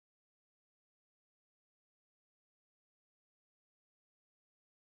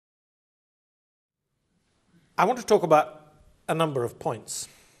I want to talk about a number of points.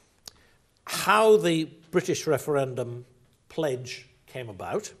 How the British referendum pledge came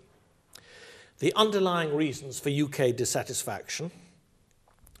about, the underlying reasons for UK dissatisfaction,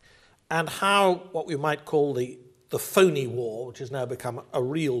 and how what we might call the phony war, which has now become a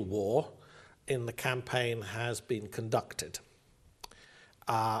real war in the campaign, has been conducted.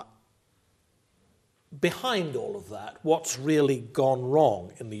 Behind all of that, what's really gone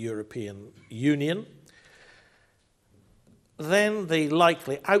wrong in the European Union, then the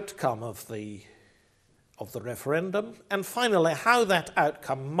likely outcome of the referendum, and finally how that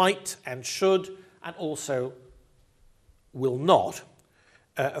outcome might and should and also will not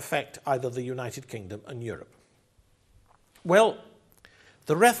affect either the United Kingdom and Europe. Well,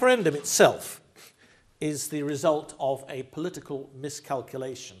 the referendum itself is the result of a political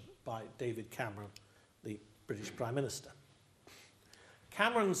miscalculation by David Cameron, the British Prime Minister.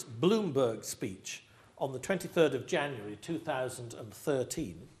 Cameron's Bloomberg speech on the 23rd of January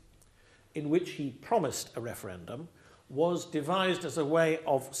 2013, in which he promised a referendum, was devised as a way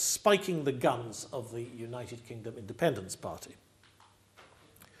of spiking the guns of the United Kingdom Independence Party.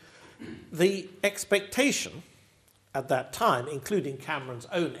 The expectation at that time, including Cameron's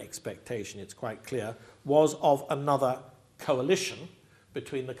own expectation, it's quite clear, was of another coalition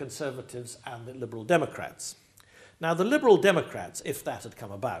between the Conservatives and the Liberal Democrats. Now, the Liberal Democrats, if that had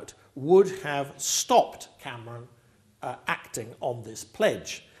come about, would have stopped Cameron acting on this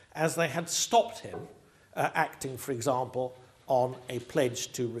pledge, as they had stopped him acting, for example, on a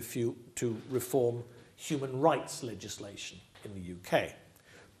pledge to reform human rights legislation in the UK.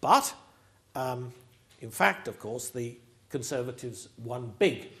 But, in fact, of course, the Conservatives won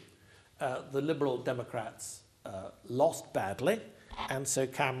big. The Liberal Democrats lost badly, and so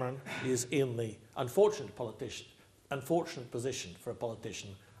Cameron is in the unfortunate position for a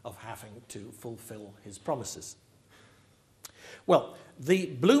politician of having to fulfill his promises. Well, the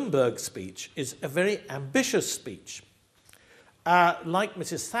Bloomberg speech is a very ambitious speech. Like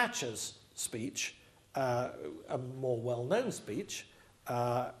Mrs. Thatcher's speech, a more well-known speech,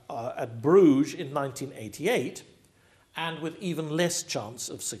 at Bruges in 1988, and with even less chance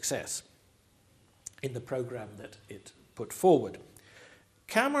of success in the programme that it put forward.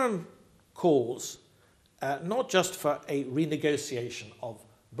 Cameron calls not just for a renegotiation of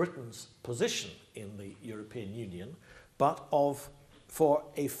Britain's position in the European Union, but for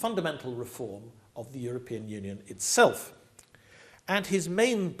a fundamental reform of the European Union itself. And his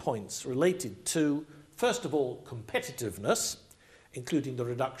main points related to, first of all, competitiveness, including the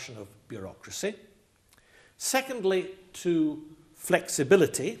reduction of bureaucracy. Secondly, to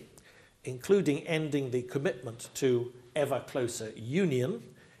flexibility, including ending the commitment to ever closer union,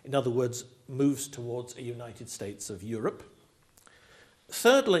 in other words, moves towards a United States of Europe.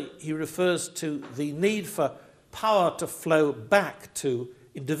 Thirdly, he refers to the need for power to flow back to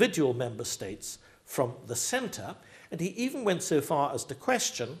individual member states from the centre, and he even went so far as to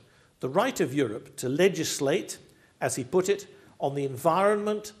question the right of Europe to legislate, as he put it, on the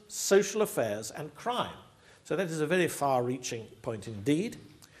environment, social affairs and crime. So that is a very far-reaching point indeed.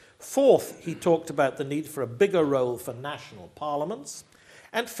 Fourth, he talked about the need for a bigger role for national parliaments.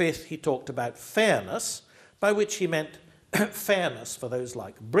 And fifth, he talked about fairness, by which he meant fairness for those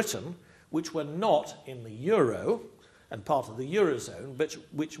like Britain, which were not in the euro and part of the eurozone, but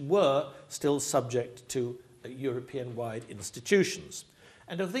which were still subject to European-wide institutions.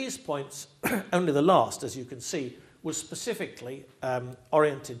 And of these points, only the last, as you can see, was specifically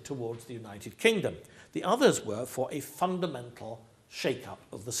oriented towards the United Kingdom. The others were for a fundamental shake-up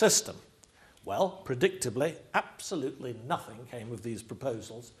of the system. Well, predictably, absolutely nothing came of these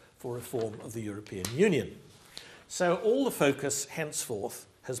proposals for reform of the European Union. So all the focus henceforth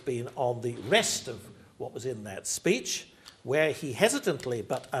has been on the rest of what was in that speech, where he hesitantly,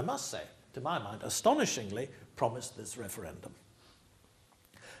 but I must say, to my mind, astonishingly, promised this referendum.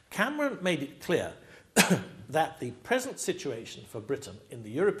 Cameron made it clear that the present situation for Britain in the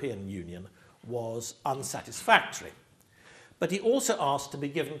European Union was unsatisfactory. But he also asked to be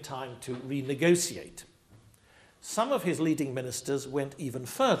given time to renegotiate. Some of his leading ministers went even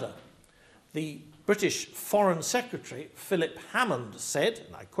further. The British Foreign Secretary, Philip Hammond, said,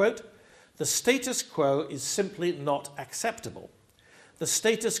 and I quote, "The status quo is simply not acceptable. The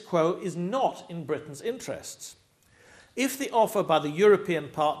status quo is not in Britain's interests. If the offer by the European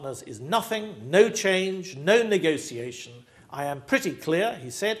partners is nothing, no change, no negotiation, I am pretty clear," he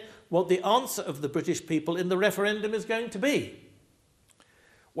said, "what the answer of the British people in the referendum is going to be."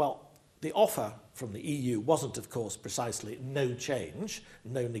 Well, the offer from the EU wasn't, of course, precisely no change,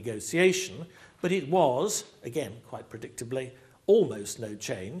 no negotiation, but it was, again, quite predictably, almost no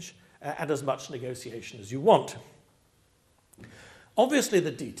change, and as much negotiation as you want. Obviously,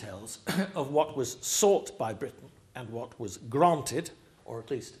 the details of what was sought by Britain and what was granted, or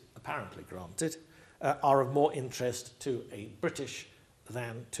at least apparently granted, are of more interest to a British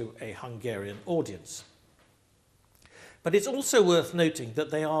than to a Hungarian audience. But it's also worth noting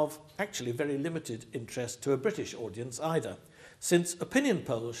that they are of actually very limited interest to a British audience either, since opinion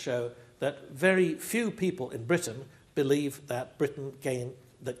polls show that very few people in Britain believe that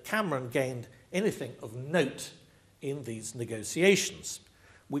Cameron gained anything of note in these negotiations,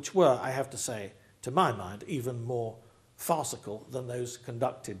 which were, I have to say, to my mind, even more farcical than those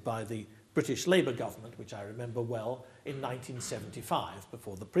conducted by the British Labour government, which I remember well, in 1975,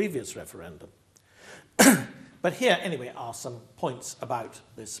 before the previous referendum. But here, anyway, are some points about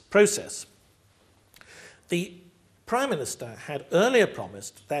this process. The Prime Minister had earlier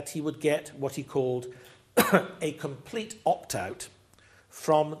promised that he would get what he called a complete opt-out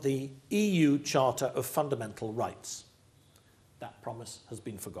from the EU Charter of Fundamental Rights. That promise has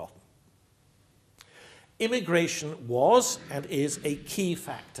been forgotten. Immigration was and is a key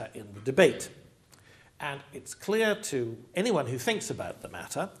factor in the debate. And it's clear to anyone who thinks about the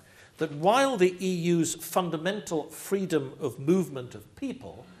matter that while the EU's fundamental freedom of movement of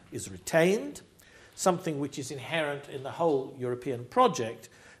people is retained, something which is inherent in the whole European project,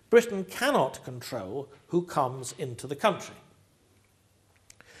 Britain cannot control who comes into the country.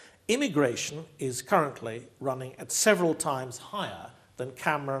 Immigration is currently running at several times higher than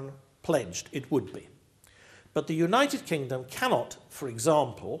Cameron pledged it would be. But the United Kingdom cannot, for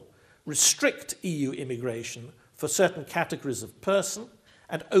example, restrict EU immigration for certain categories of person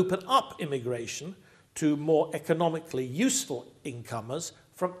and open up immigration to more economically useful incomers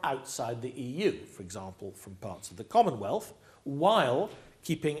from outside the EU, for example, from parts of the Commonwealth, while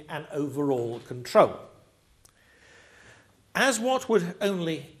keeping an overall control. As what would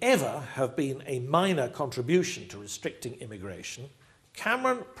only ever have been a minor contribution to restricting immigration,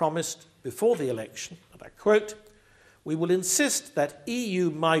 Cameron promised before the election, and I quote, "We will insist that EU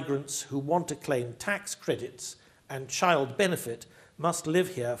migrants who want to claim tax credits and child benefit must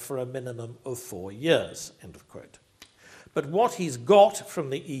live here for a minimum of 4 years," end of quote. But what he's got from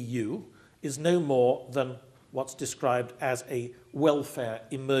the EU is no more than what's described as a welfare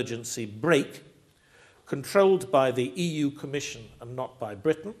emergency brake, controlled by the EU Commission and not by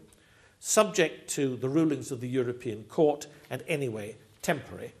Britain, subject to the rulings of the European Court, and anyway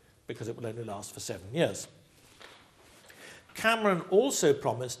temporary, because it will only last for 7 years. Cameron also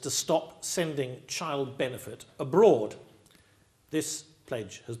promised to stop sending child benefit abroad. This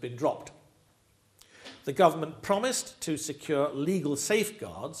pledge has been dropped. The government promised to secure legal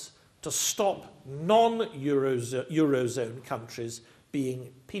safeguards to stop non-Eurozone countries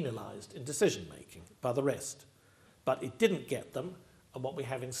being penalised in decision-making by the rest. But it didn't get them, and what we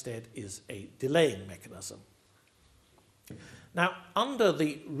have instead is a delaying mechanism. Now, under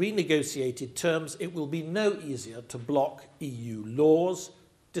the renegotiated terms, it will be no easier to block EU laws,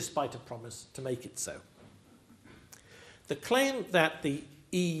 despite a promise to make it so. The claim that the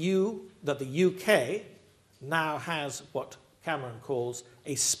UK now has what Cameron calls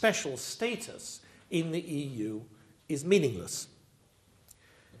a special status in the EU is meaningless.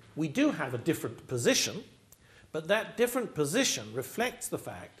 We do have a different position, but that different position reflects the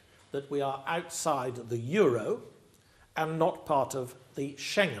fact that we are outside the euro and not part of the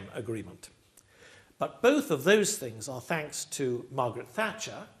Schengen Agreement. But both of those things are thanks to Margaret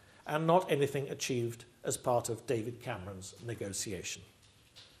Thatcher and not anything achieved as part of David Cameron's negotiation.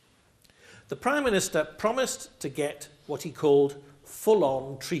 The Prime Minister promised to get what he called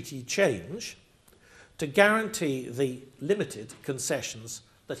full-on treaty change to guarantee the limited concessions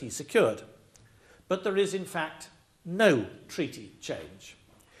that he secured. But there is, in fact, no treaty change.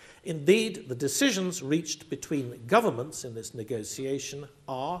 Indeed, the decisions reached between governments in this negotiation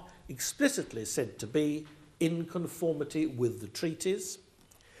are explicitly said to be in conformity with the treaties.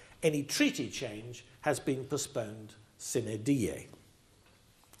 Any treaty change has been postponed sine die.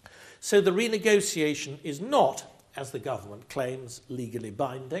 So the renegotiation is not, as the government claims, legally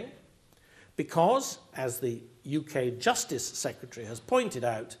binding, because, as the UK Justice Secretary has pointed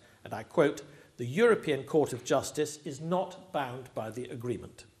out, and I quote, "The European Court of Justice is not bound by the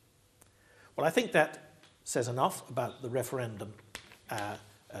agreement." Well, I think that says enough about the referendum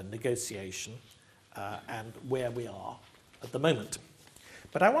negotiation and where we are at the moment.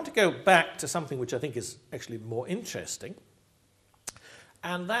 But I want to go back to something which I think is actually more interesting,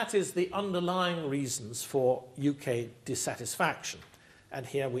 and that is the underlying reasons for UK dissatisfaction. And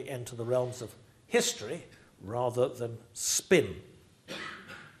here we enter the realms of history rather than spin.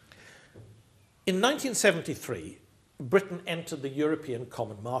 In 1973, Britain entered the European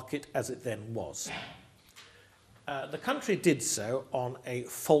Common Market as it then was. The country did so on a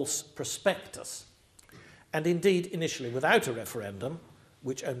false prospectus, and indeed initially without a referendum,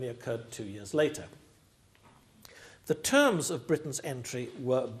 which only occurred 2 years later. The terms of Britain's entry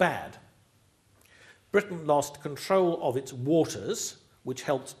were bad. Britain lost control of its waters, which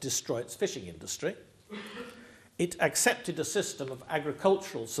helped destroy its fishing industry. It accepted a system of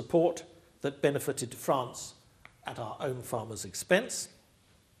agricultural support that benefited France at our own farmers' expense.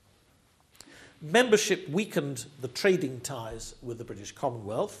 Membership weakened the trading ties with the British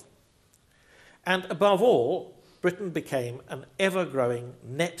Commonwealth. And above all, Britain became an ever-growing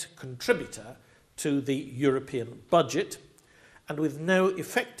net contributor to the European budget, and with no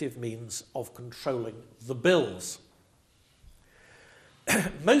effective means of controlling the bills.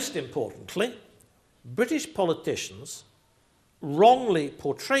 Most importantly, British politicians wrongly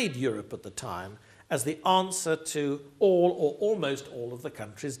portrayed Europe at the time as the answer to all or almost all of the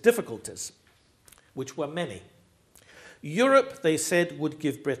country's difficulties, which were many. Europe, they said, would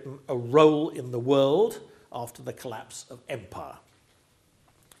give Britain a role in the world after the collapse of empire.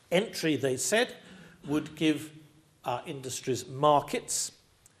 Entry, they said, would give our industries markets.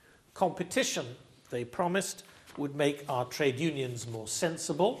 Competition, they promised, would make our trade unions more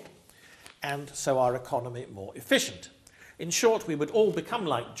sensible and so our economy more efficient. In short, we would all become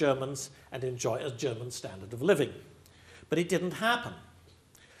like Germans and enjoy a German standard of living. But it didn't happen.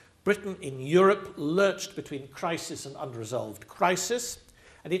 Britain in Europe lurched between crisis and unresolved crisis,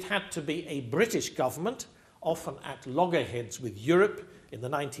 and it had to be a British government, often at loggerheads with Europe in the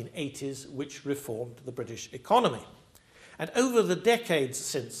 1980s, which reformed the British economy. And over the decades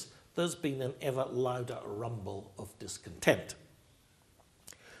since, there's been an ever louder rumble of discontent.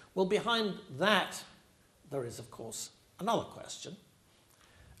 Well, behind that, there is, of course, another question.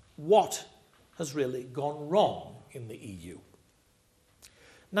 What has really gone wrong in the EU?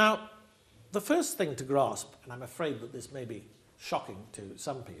 Now, the first thing to grasp, and I'm afraid that this may be shocking to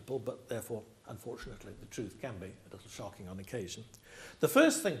some people, but therefore, unfortunately, the truth can be a little shocking on occasion. The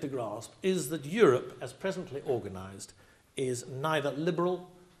first thing to grasp is that Europe, as presently organised, is neither liberal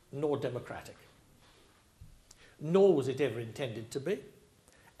nor democratic. Nor was it ever intended to be,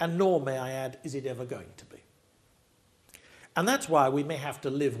 and nor, may I add, is it ever going to be. And that's why we may have to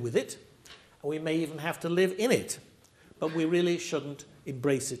live with it, and we may even have to live in it, but we really shouldn't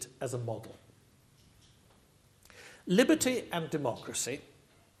embrace it as a model. Liberty and democracy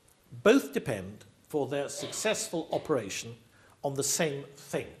both depend for their successful operation on the same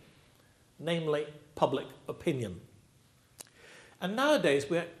thing, namely public opinion. And nowadays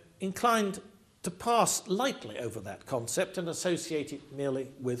we're inclined to pass lightly over that concept and associate it merely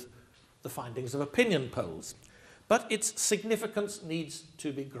with the findings of opinion polls. But its significance needs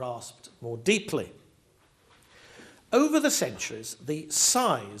to be grasped more deeply. Over the centuries, the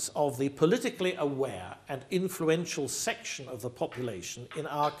size of the politically aware and influential section of the population in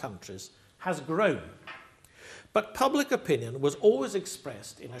our countries has grown. But public opinion was always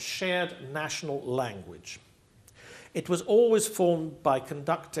expressed in a shared national language. It was always formed by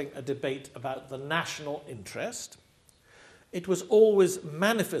conducting a debate about the national interest. It was always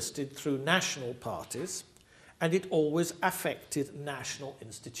manifested through national parties, and it always affected national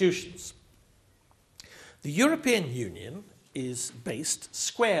institutions. The European Union is based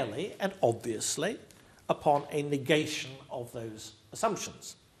squarely and obviously upon a negation of those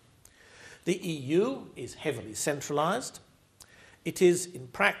assumptions. The EU is heavily centralised. It is in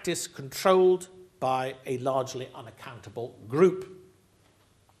practice controlled by a largely unaccountable group.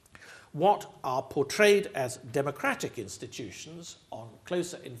 What are portrayed as democratic institutions on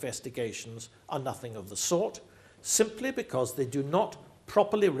closer investigations are nothing of the sort, simply because they do not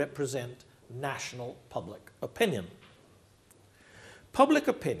properly represent national public opinion. Public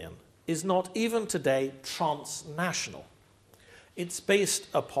opinion is not even today transnational. It's based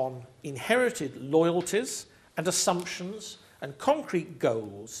upon inherited loyalties and assumptions and concrete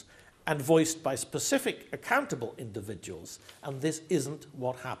goals and voiced by specific accountable individuals, and this isn't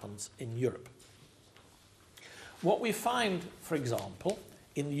what happens in Europe. What we find, for example,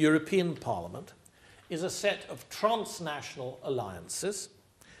 in the European Parliament is a set of transnational alliances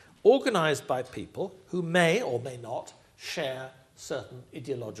organised by people who may or may not share certain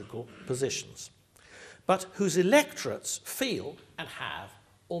ideological positions, but whose electorates feel and have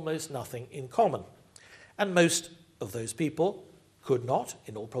almost nothing in common. And most of those people could not,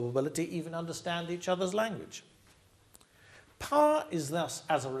 in all probability, even understand each other's language. Power is thus,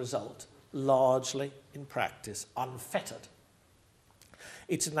 as a result, largely, in practice, unfettered.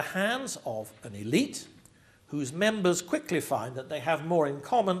 It's in the hands of an elite whose members quickly find that they have more in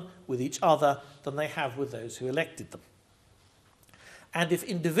common with each other than they have with those who elected them. And if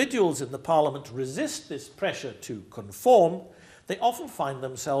individuals in the parliament resist this pressure to conform, they often find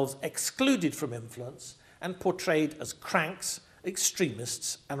themselves excluded from influence and portrayed as cranks,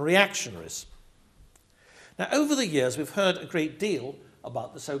 extremists, and reactionaries. Now, over the years, we've heard a great deal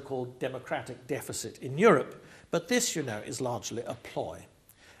about the so-called democratic deficit in Europe, but this, you know, is largely a ploy.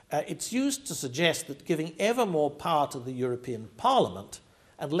 It's used to suggest that giving ever more power to the European Parliament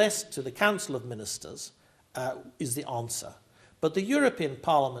and less to the Council of Ministers is the answer. But the European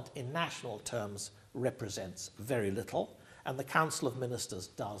Parliament in national terms represents very little, and the Council of Ministers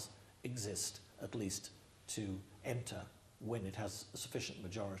does exist, at least to enter when it has a sufficient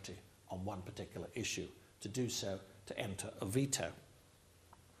majority on one particular issue, to do so, to enter a veto.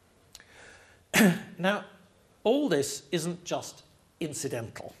 Now, all this isn't just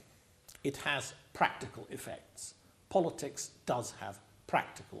incidental. It has practical effects. Politics does have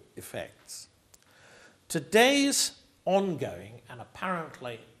practical effects. Today's ongoing and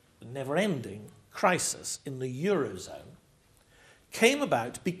apparently never-ending crisis in the Eurozone came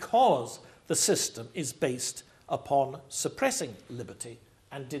about because the system is based upon suppressing liberty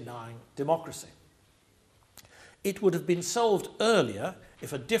and denying democracy. It would have been solved earlier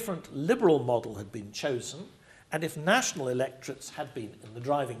if a different liberal model had been chosen and if national electorates had been in the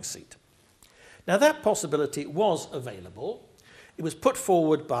driving seat. Now, that possibility was available. It was put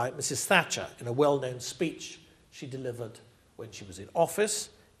forward by Mrs. Thatcher in a well-known speech she delivered when she was in office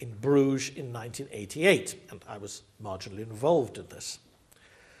in Bruges in 1988, and I was marginally involved in this.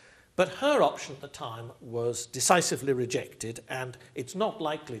 But her option at the time was decisively rejected, and it's not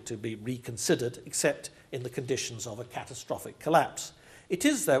likely to be reconsidered except in the conditions of a catastrophic collapse. It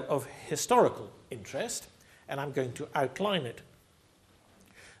is, though, of historical interest, and I'm going to outline it.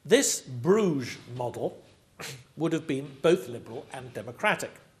 This Bruges model would have been both liberal and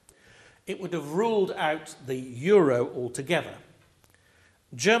democratic. It would have ruled out the euro altogether.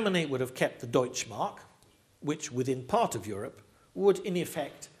 Germany would have kept the Deutschmark, which within part of Europe would in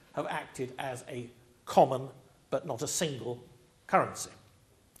effect have acted as a common but not a single currency.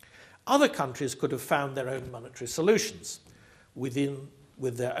 Other countries could have found their own monetary solutions with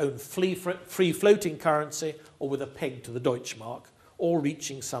their own free-floating currency or with a peg to the Deutschmark, or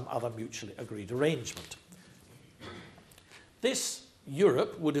reaching some other mutually agreed arrangement. This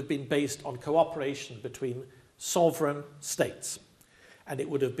Europe would have been based on cooperation between sovereign states, and it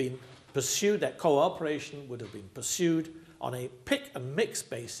would have been pursued, that cooperation would have been pursued on a pick and mix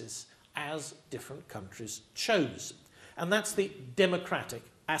basis as different countries chose. And that's the democratic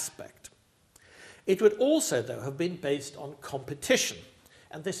aspect. It would also, though, have been based on competition,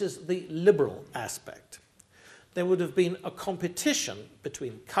 and this is the liberal aspect. There would have been a competition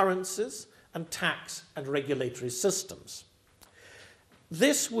between currencies and tax and regulatory systems.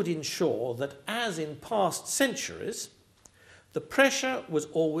 This would ensure that, as in past centuries, the pressure was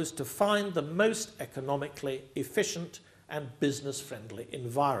always to find the most economically efficient and business-friendly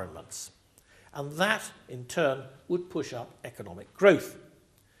environments. And that, in turn, would push up economic growth.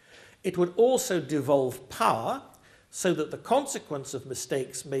 It would also devolve power so that the consequence of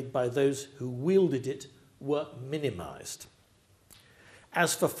mistakes made by those who wielded it were minimized.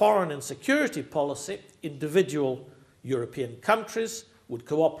 As for foreign and security policy, individual European countries would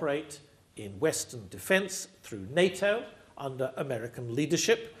cooperate in Western defense through NATO under American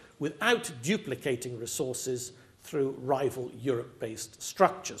leadership without duplicating resources through rival Europe-based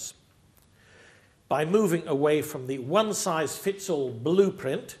structures. By moving away from the one-size-fits-all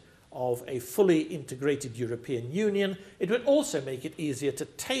blueprint of a fully integrated European Union, it would also make it easier to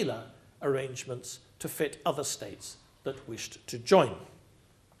tailor arrangements to fit other states that wished to join.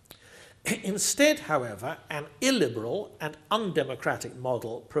 Instead, however, an illiberal and undemocratic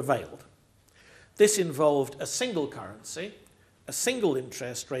model prevailed. This involved a single currency, a single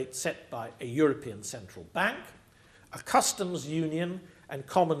interest rate set by a European central bank, a customs union and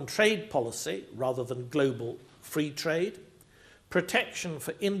common trade policy rather than global free trade, protection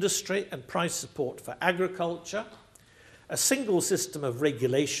for industry and price support for agriculture, a single system of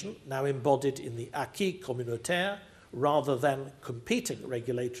regulation now embodied in the acquis communautaire rather than competing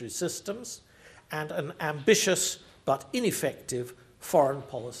regulatory systems, and an ambitious but ineffective foreign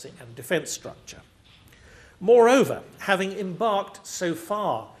policy and defence structure. Moreover, having embarked so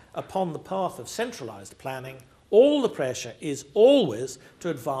far upon the path of centralised planning, all the pressure is always to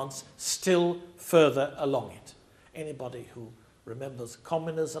advance still further along it. Anybody who remembers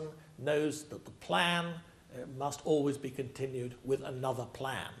communism knows that the plan must always be continued with another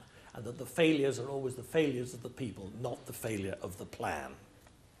plan, and that the failures are always the failures of the people, not the failure of the plan.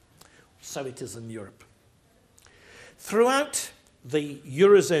 So it is in Europe. Throughout the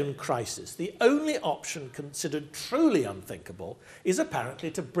Eurozone crisis, the only option considered truly unthinkable is apparently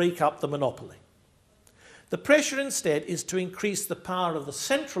to break up the monopoly. The pressure instead is to increase the power of the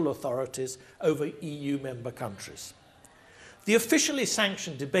central authorities over EU member countries. The officially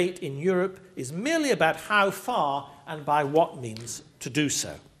sanctioned debate in Europe is merely about how far and by what means to do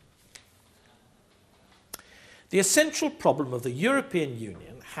so. The essential problem of the European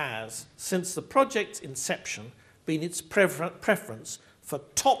Union has, since the project's inception, been its preference for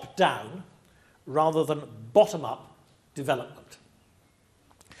top-down rather than bottom-up development.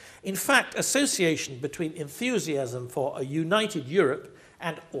 In fact, association between enthusiasm for a united Europe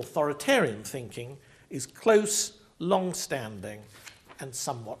and authoritarian thinking is close, long-standing, and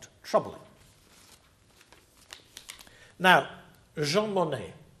somewhat troubling. Now, Jean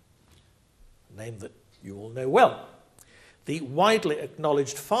Monnet, a name that you all know well, the widely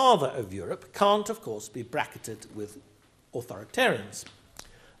acknowledged father of Europe, can't, of course, be bracketed with authoritarians.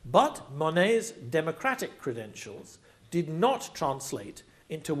 But Monnet's democratic credentials did not translate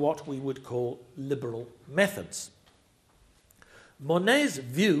into what we would call liberal methods. Monnet's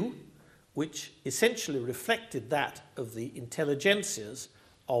view, which essentially reflected that of the intelligentsias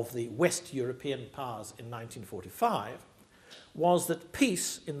of the West European powers in 1945, was that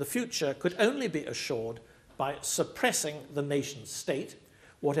peace in the future could only be assured by suppressing the nation state,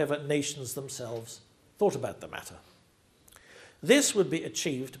 whatever nations themselves thought about the matter. This would be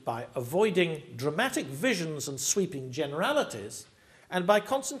achieved by avoiding dramatic visions and sweeping generalities, and by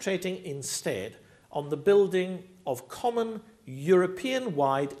concentrating instead on the building of common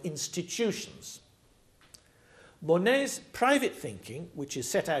European-wide institutions. Monnet's private thinking, which is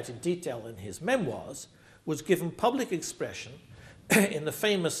set out in detail in his memoirs, was given public expression in the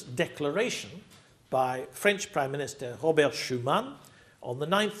famous declaration by French Prime Minister Robert Schuman on the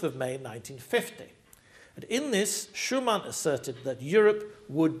 9th of May 1950. And in this, Schuman asserted that Europe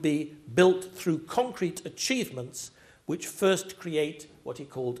would be built through concrete achievements which first create what he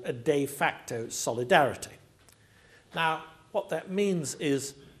called a de facto solidarity. Now, what that means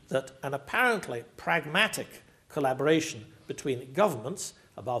is that an apparently pragmatic collaboration between governments,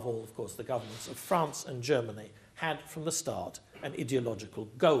 above all, of course, the governments of France and Germany, had from the start an ideological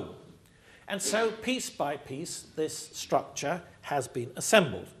goal. And so, piece by piece, this structure has been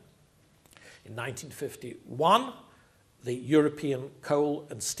assembled. In 1951, the European Coal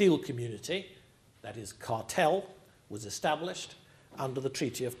and Steel Community, that is cartel, was established under the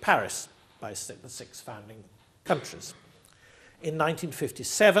Treaty of Paris by the 6 founding countries. In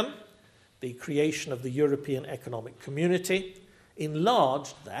 1957, the creation of the European Economic Community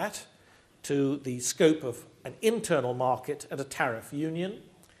enlarged that to the scope of an internal market and a tariff union,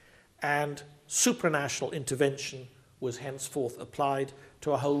 and supranational intervention was henceforth applied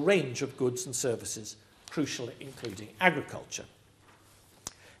to a whole range of goods and services, crucially including agriculture.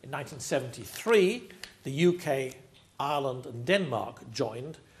 In 1973, the UK, Ireland and Denmark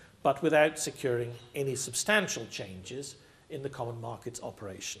joined, but without securing any substantial changes in the common market's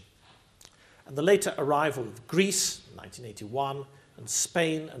operation. And the later arrival of Greece in 1981 and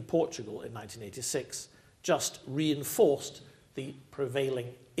Spain and Portugal in 1986 just reinforced the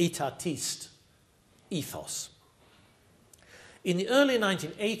prevailing étatiste ethos. In the early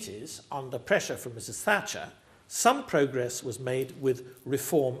 1980s, under pressure from Mrs. Thatcher, some progress was made with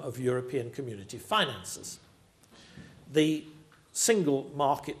reform of European community finances. The single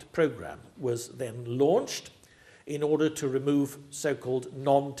market programme was then launched in order to remove so-called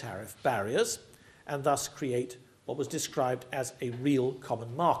non-tariff barriers and thus create what was described as a real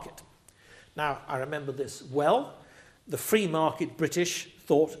common market. Now, I remember this well. The free market British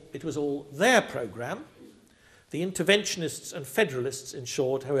thought it was all their programme. The interventionists and federalists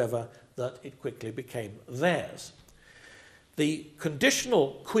ensured, however, that it quickly became theirs. The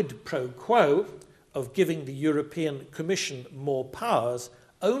conditional quid pro quo of giving the European Commission more powers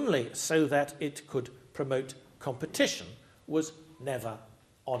only so that it could promote competition was never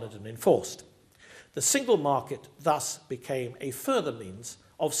honoured and enforced. The single market thus became a further means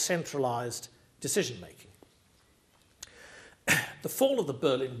of centralised decision-making. The fall of the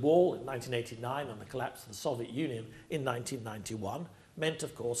Berlin Wall in 1989 and the collapse of the Soviet Union in 1991 meant,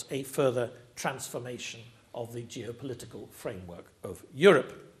 of course, a further transformation of the geopolitical framework of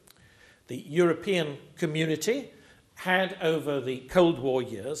Europe. The European community had, over the Cold War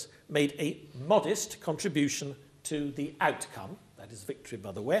years, made a modest contribution to the outcome, that is victory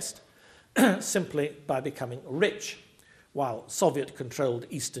by the West, simply by becoming rich, while Soviet-controlled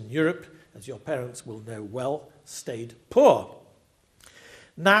Eastern Europe, as your parents will know well, stayed poor.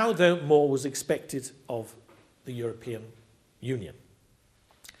 Now, though, more was expected of the European Union.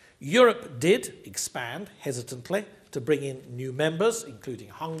 Europe did expand hesitantly to bring in new members, including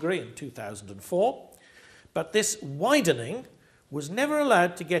Hungary in 2004. But this widening was never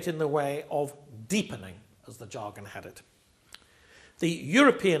allowed to get in the way of deepening, as the jargon had it. The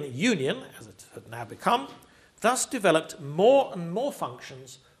European Union, as it had now become, thus developed more and more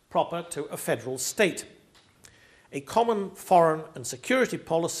functions proper to a federal state. A common foreign and security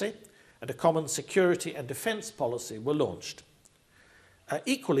policy and a common security and defence policy were launched.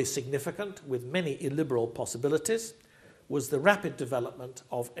 Equally significant, with many illiberal possibilities, was the rapid development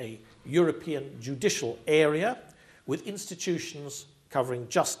of a European judicial area with institutions covering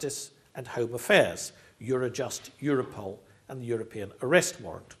justice and home affairs, Eurojust, Europol, and the European arrest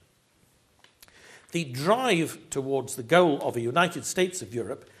warrant. The drive towards the goal of a United States of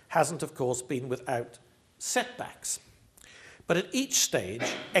Europe hasn't, of course, been without setbacks. But at each stage,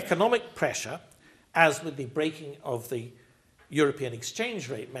 economic pressure, as with the breaking of the European exchange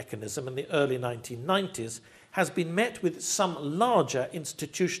rate mechanism in the early 1990s, has been met with some larger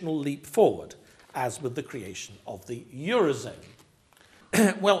institutional leap forward, as with the creation of the Eurozone.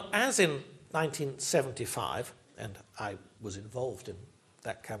 Well, as in 1975, and I was involved in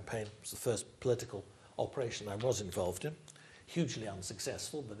that campaign, it was the first political operation I was involved in, hugely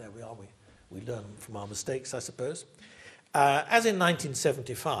unsuccessful, but there we are, we learn from our mistakes, I suppose. As in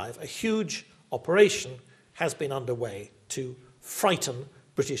 1975, a huge operation has been underway to frighten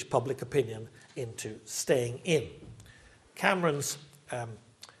British public opinion into staying in. Cameron's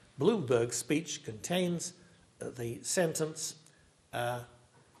Bloomberg speech contains the sentence,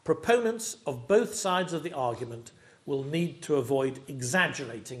 proponents of both sides of the argument will need to avoid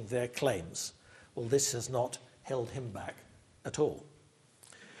exaggerating their claims. Well, this has not held him back at all.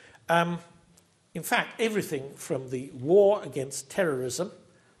 In fact, everything from the war against terrorism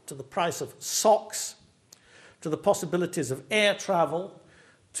to the price of socks, to the possibilities of air travel,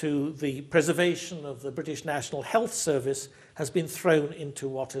 to the preservation of the British National Health Service has been thrown into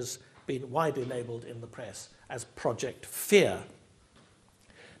what has been widely labelled in the press as Project Fear.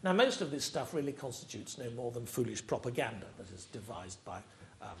 Now, most of this stuff really constitutes no more than foolish propaganda that is devised by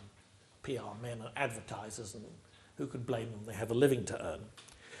PR men and advertisers, and who could blame them? They have a living to earn.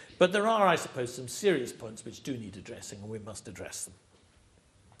 But there are, I suppose, some serious points which do need addressing, and we must address them.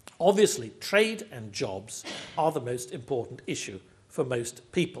 Obviously, trade and jobs are the most important issue for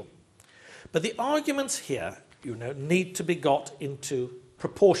most people. But the arguments here, need to be got into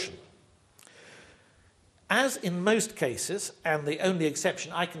proportion. As in most cases, and the only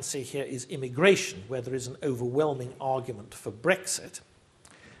exception I can see here is immigration, where there is an overwhelming argument for Brexit,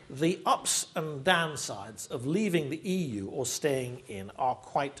 the ups and downsides of leaving the EU or staying in are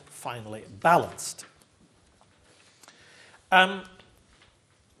quite finely balanced.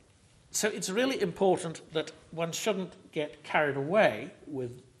 So it's really important that one shouldn't get carried away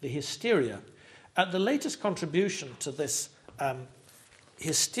with the hysteria. The latest contribution to this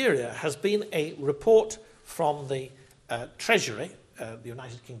hysteria has been a report from the Treasury, the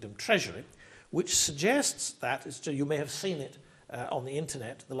United Kingdom Treasury, which suggests that, you may have seen it on the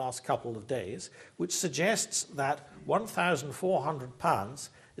internet the last couple of days, which suggests that £1,400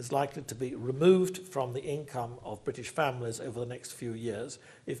 is likely to be removed from the income of British families over the next few years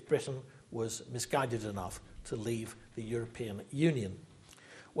if Britain was misguided enough to leave the European Union.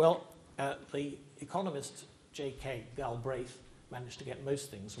 Well, the economist J.K. Galbraith managed to get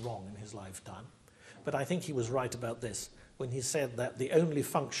most things wrong in his lifetime, but I think he was right about this when he said that the only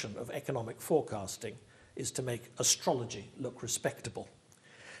function of economic forecasting is to make astrology look respectable.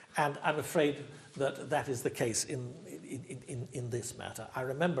 And I'm afraid that that is the case in this matter. I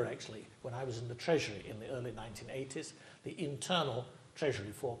remember, actually, when I was in the Treasury in the early 1980s, the internal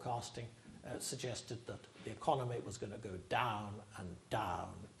Treasury forecasting suggested that the economy was going to go down and down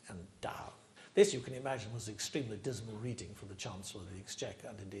and down. This, you can imagine, was extremely dismal reading for the Chancellor of the Exchequer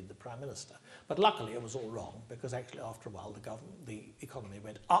and indeed the Prime Minister. But luckily it was all wrong, because actually after a while the economy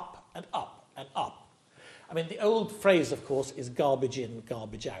went up and up and up. I mean, the old phrase, of course, is garbage in,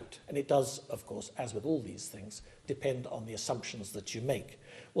 garbage out. And it does, of course, as with all these things, depend on the assumptions that you make.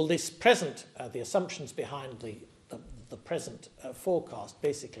 Well, this present, the assumptions behind the present forecast,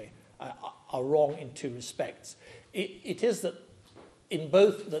 basically, are wrong in two respects. It is that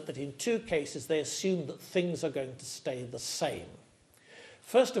in two cases they assume that things are going to stay the same.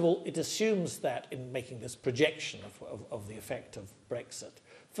 First of all, it assumes that in making this projection of the effect of Brexit,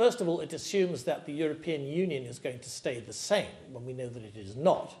 first of all, it assumes that the European Union is going to stay the same, when we know that it is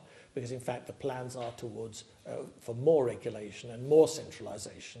not, because in fact the plans are towards for more regulation and more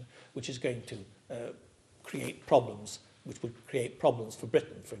centralisation, which is going to create problems, which would create problems for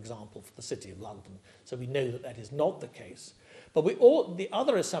Britain, for example, for the City of London. So we know that that is not the case. But the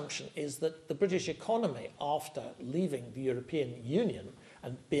other assumption is that the British economy, after leaving the European Union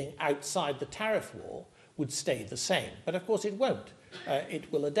and being outside the tariff war, would stay the same. But of course it won't.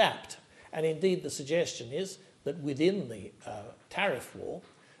 It will adapt. And indeed the suggestion is that within the tariff war,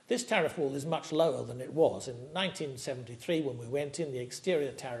 this tariff wall is much lower than it was. In 1973, when we went in, the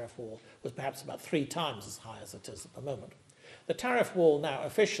exterior tariff wall was perhaps about 3 times as high as it is at the moment. The tariff wall now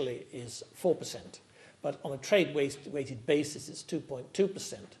officially is 4%, but on a trade-weighted basis it's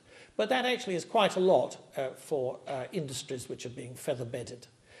 2.2%. But that actually is quite a lot for industries which are being feather-bedded.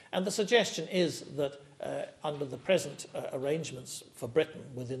 And the suggestion is that under the present arrangements for Britain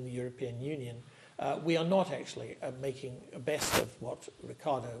within the European Union, we are not actually making the best of what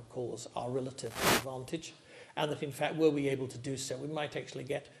Ricardo calls our relative advantage, and that in fact were we able to do so, we might actually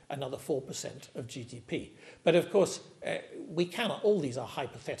get another 4% of GDP. But of course, we cannot, all these are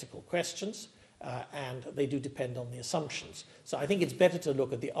hypothetical questions, and they do depend on the assumptions. So I think it's better to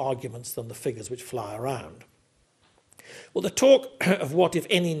look at the arguments than the figures which fly around. Well, the talk of what, if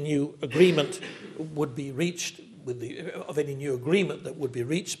any, new agreement would be reached of any new agreement that would be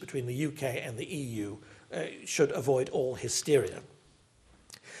reached between the UK and the EU should avoid all hysteria.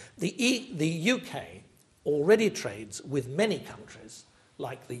 The UK already trades with many countries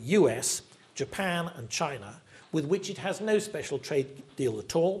like the US, Japan and China, with which it has no special trade deal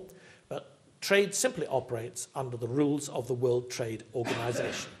at all, but trade simply operates under the rules of the World Trade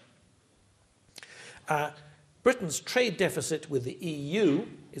Organization. Britain's trade deficit with the EU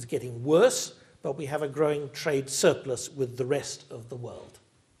is getting worse, but we have a growing trade surplus with the rest of the world.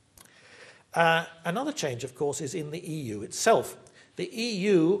 Another change, of course, is in the EU itself. The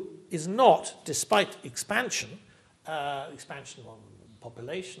EU is not, despite expansion on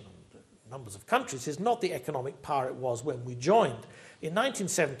population and numbers of countries, is not the economic power it was when we joined. In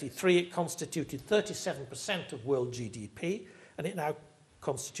 1973, it constituted 37% of world GDP, and it now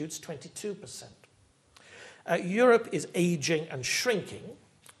constitutes 22%. Europe is aging and shrinking,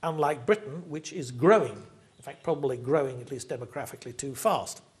 unlike Britain, which is growing, in fact probably growing at least demographically too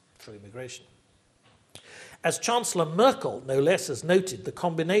fast through immigration. As Chancellor Merkel, no less, has noted, the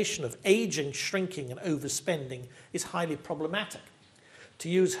combination of aging, shrinking and overspending is highly problematic. To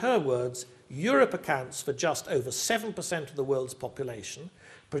use her words, Europe accounts for just over 7% of the world's population,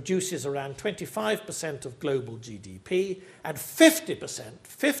 produces around 25% of global GDP and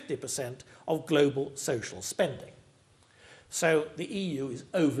 50% of global social spending. So the EU is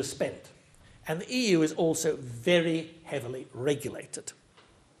overspent. And the EU is also very heavily regulated.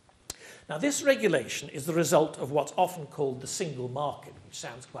 Now, this regulation is the result of what's often called the single market, which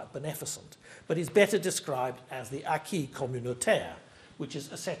sounds quite beneficent, but is better described as the acquis communautaire, which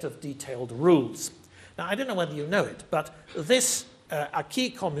is a set of detailed rules. Now, I don't know whether you know it, but this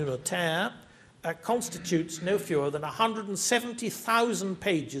acquis communautaire constitutes no fewer than 170,000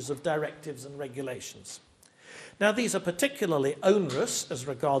 pages of directives and regulations. Now, these are particularly onerous as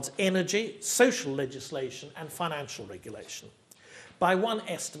regards energy, social legislation, and financial regulation. By one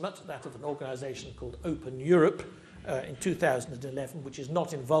estimate, that of an organisation called Open Europe in 2011, which is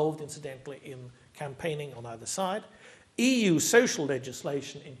not involved, incidentally, in campaigning on either side, EU social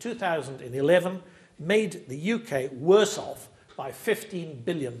legislation in 2011 made the UK worse off by £15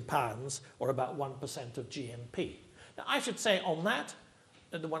 billion, or about 1% of GNP. Now, I should say on that,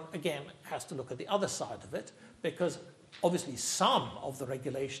 the one, again, has to look at the other side of it, because obviously some of the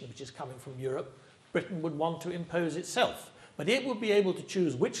regulation which is coming from Europe, Britain would want to impose itself. But it would be able to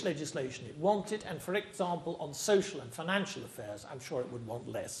choose which legislation it wanted, and for example, on social and financial affairs, I'm sure it would want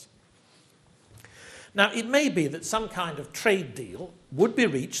less. Now, it may be that some kind of trade deal would be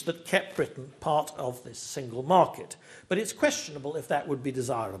reached that kept Britain part of this single market, but it's questionable if that would be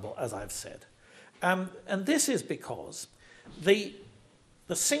desirable, as I've said. And this is because the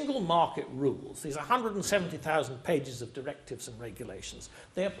single market rules, these 170,000 pages of directives and regulations,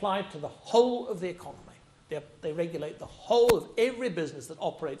 they apply to the whole of the economy. They regulate the whole of every business that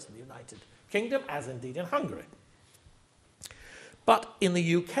operates in the United Kingdom, as indeed in Hungary. But in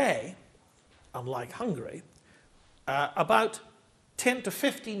the UK, unlike Hungary, about 10 to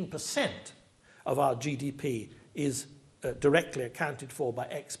 15% of our GDP is directly accounted for by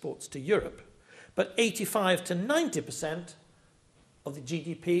exports to Europe, but 85 to 90% of the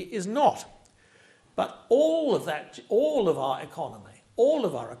GDP is not. But all of our economy,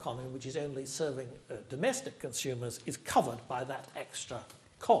 which is only serving domestic consumers, is covered by that extra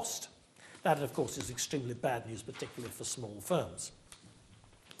cost. That, of course, is extremely bad news, particularly for small firms.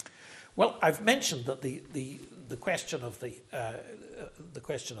 Well, I've mentioned that the question of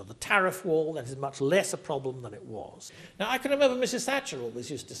the tariff wall, that is much less a problem than it was. Now, I can remember Mrs. Thatcher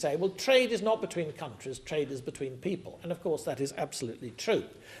always used to say, well, trade is not between countries, trade is between people. And of course, that is absolutely true.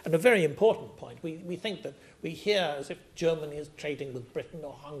 And a very important point, we think that we hear as if Germany is trading with Britain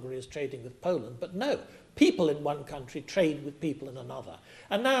or Hungary is trading with Poland, but no, people in one country trade with people in another.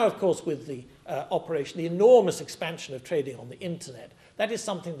 And now, of course, with the the enormous expansion of trading on the internet, that is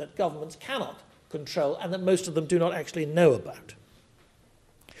something that governments cannot control and that most of them do not actually know about.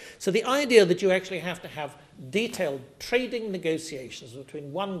 So the idea that you actually have to have detailed trading negotiations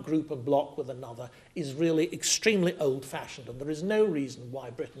between one group and bloc with another is really extremely old-fashioned, and there is no reason why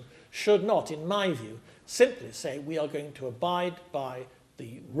Britain should not, in my view, simply say we are going to abide by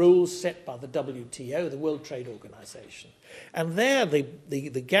the rules set by the WTO, the World Trade Organization. And there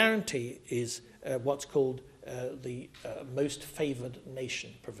the guarantee is what's called the most favoured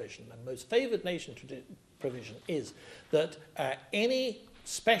nation provision. And most favoured nation provision is that any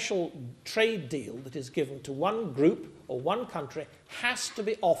special trade deal that is given to one group or one country has to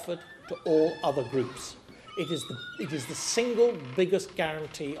be offered to all other groups. It is the single biggest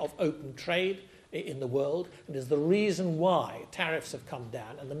guarantee of open trade in the world, and is the reason why tariffs have come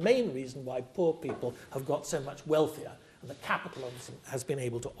down, and the main reason why poor people have got so much wealthier, and the capitalism has been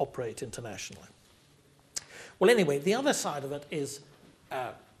able to operate internationally. Well, anyway, the other side of it is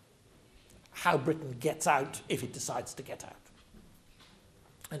how Britain gets out if it decides to get out.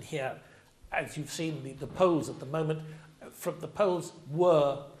 And here, as you've seen, the polls at the moment, the polls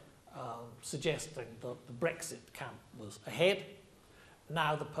were suggesting that the Brexit camp was ahead.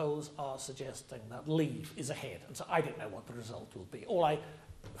 Now the polls are suggesting that Leave is ahead. And so I don't know what the result will be. All I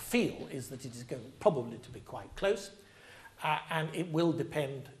feel is that it is going probably to be quite close. And it will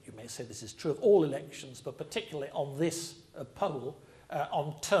depend, you may say this is true of all elections, but particularly on this poll,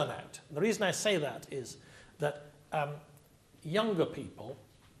 on turnout. And the reason I say that is that younger people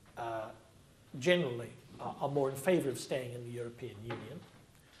generally are more in favour of staying in the European Union.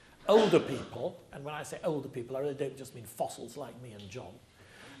 Older people, and when I say older people, I really don't just mean fossils like me and John.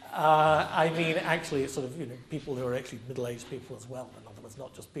 I mean actually sort of, people who are actually middle-aged people as well. In other words,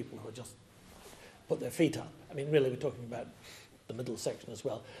 not just people who are just put their feet up. I mean, really, we're talking about the middle section as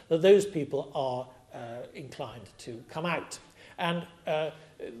well. That those people are inclined to come out. And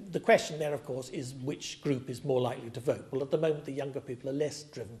the question there, of course, is which group is more likely to vote. Well, at the moment, the younger people are less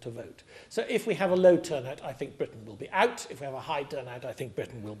driven to vote. So if we have a low turnout, I think Britain will be out. If we have a high turnout, I think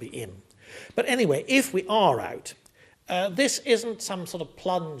Britain will be in. But anyway, if we are out, this isn't some sort of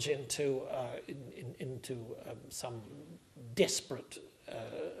plunge into some desperate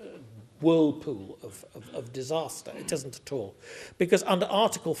whirlpool of disaster. It isn't at all. Because under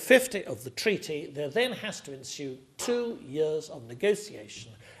Article 50 of the treaty, there then has to ensue 2 years of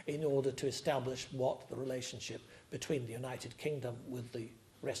negotiation in order to establish what the relationship between the United Kingdom with the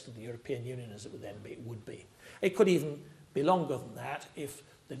rest of the European Union, as it would then be, would be. It could even be longer than that if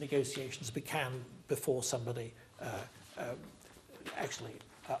the negotiations began before somebody actually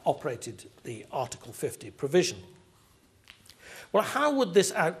operated the Article 50 provision. Well, how would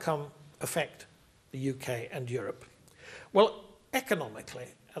this outcome affect the UK and Europe? Well, economically,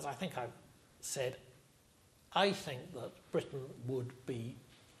 as I think I've said, I think that Britain would be,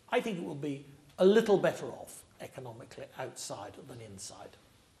 I think it will be a little better off economically outside than inside.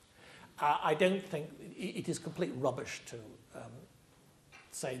 I don't think, it is complete rubbish to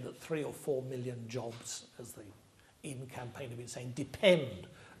say that 3 or 4 million jobs, as the in campaign have been saying, depend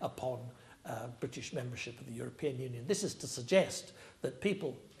upon British membership of the European Union. This is to suggest that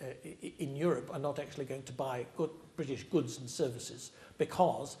people in Europe are not actually going to buy British goods and services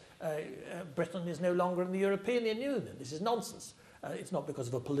because Britain is no longer in the European Union. This is nonsense. It's not because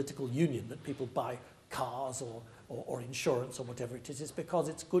of a political union that people buy cars or insurance or whatever it is. It's because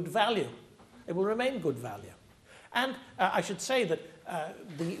it's good value. It will remain good value. And I should say that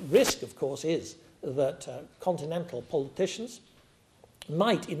the risk, of course, is that continental politicians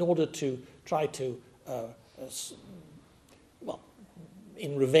might, in order to try to, well,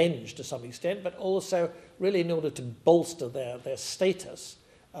 in revenge to some extent, but also really in order to bolster their status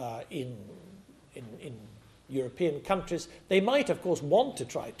in European countries, they might, of course, want to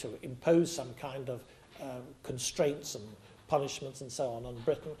try to impose some kind of constraints and punishments and so on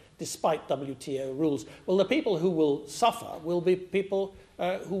Britain, despite WTO rules. Well, the people who will suffer will be people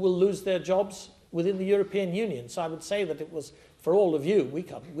who will lose their jobs within the European Union. So I would say that it was, for all of you,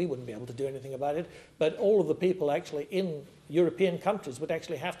 we wouldn't be able to do anything about it, but all of the people actually in European countries would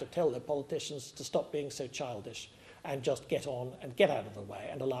actually have to tell their politicians to stop being so childish and just get on and get out of the way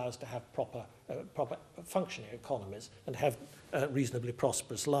and allow us to have proper functioning economies and have reasonably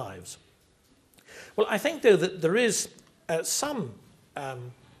prosperous lives. Well, I think, though, that there is some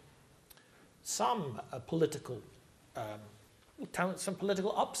political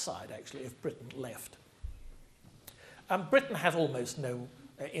upside, actually, if Britain left. Britain has almost no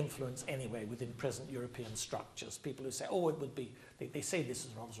influence anyway within present European structures. People who say, oh, it would be, they say this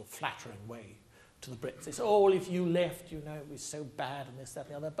is a rather sort of flattering way to the Brits. They say, oh, well, if you left, you know, it was so bad and this, that,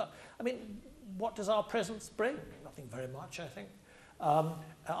 and the other. But, I mean, what does our presence bring? Nothing very much, I think.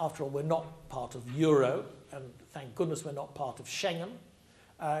 After all, we're not part of Euro, and thank goodness we're not part of Schengen.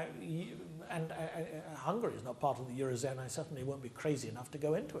 Hungary is not part of the Eurozone. I certainly won't be crazy enough to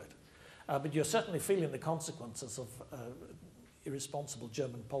go into it. But you're certainly feeling the consequences of irresponsible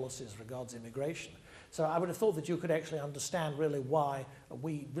German policy as regards immigration. So I would have thought that you could actually understand really why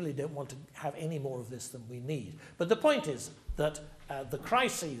we really don't want to have any more of this than we need. But the point is that the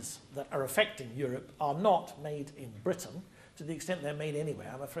crises that are affecting Europe are not made in Britain. To the extent they're made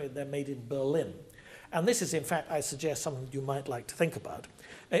anywhere, I'm afraid they're made in Berlin. And this is, in fact, I suggest, something you might like to think about.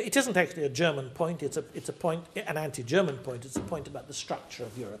 It isn't actually a German point, it's a point, an anti-German point, it's a point about the structure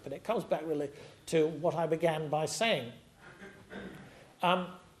of Europe. And it comes back really to what I began by saying.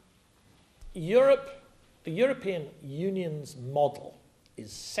 Europe, the European Union's model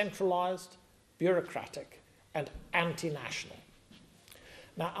is centralized, bureaucratic, and anti-national.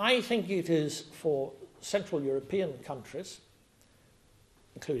 Now, I think it is for Central European countries,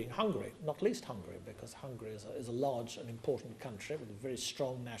 including Hungary, not least Hungary, because Hungary is a large and important country with a very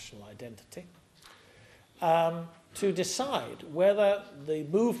strong national identity, to decide whether the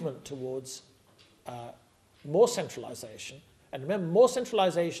movement towards more centralization, and remember, more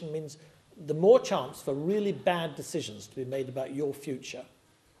centralization means the more chance for really bad decisions to be made about your future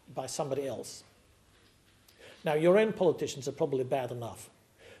by somebody else. Now, your own politicians are probably bad enough,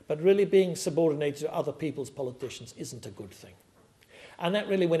 but really being subordinated to other people's politicians isn't a good thing. And that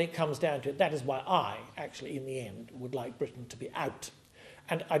really, when it comes down to it, that is why I, actually, in the end, would like Britain to be out.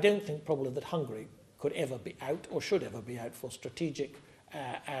 And I don't think probably that Hungary could ever be out or should ever be out for strategic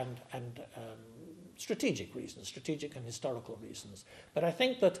strategic reasons, strategic and historical reasons. But I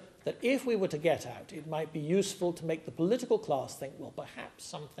think that if we were to get out, it might be useful to make the political class think, well, perhaps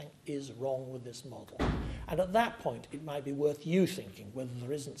something is wrong with this model. And at that point, it might be worth you thinking whether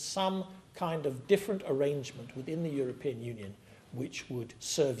there isn't some kind of different arrangement within the European Union which would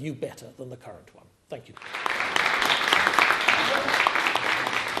serve you better than the current one. Thank you.